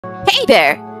Hey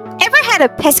there! Ever had a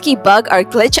pesky bug or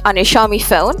glitch on your Xiaomi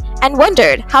phone and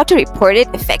wondered how to report it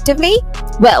effectively?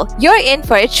 Well, you're in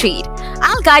for a treat.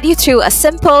 I'll guide you through a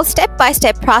simple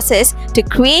step-by-step process to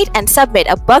create and submit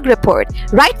a bug report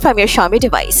right from your Xiaomi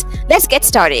device. Let's get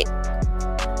started.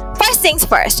 First things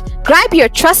first, grab your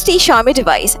trusty Xiaomi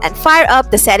device and fire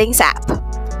up the Settings app.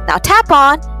 Now tap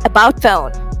on About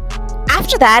Phone.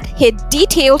 After that, hit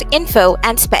Detailed Info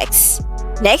and Specs.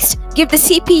 Next, give the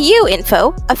CPU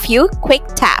info a few quick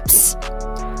taps.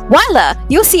 Voila!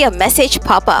 You'll see a message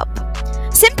pop up.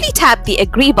 Simply tap the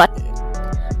Agree button.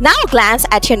 Now glance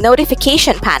at your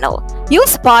notification panel. You'll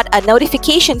spot a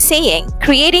notification saying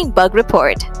Creating Bug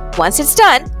Report. Once it's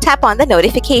done, tap on the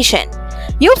notification.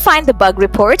 You'll find the bug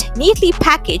report neatly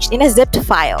packaged in a zipped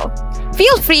file.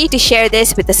 Feel free to share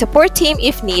this with the support team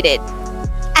if needed.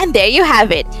 And there you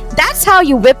have it. That's how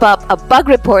you whip up a bug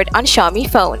report on Xiaomi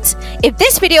phones. If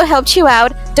this video helped you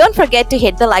out, don't forget to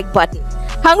hit the like button.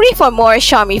 Hungry for more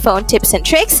Xiaomi phone tips and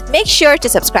tricks? Make sure to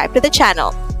subscribe to the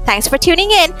channel. Thanks for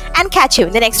tuning in and catch you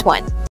in the next one.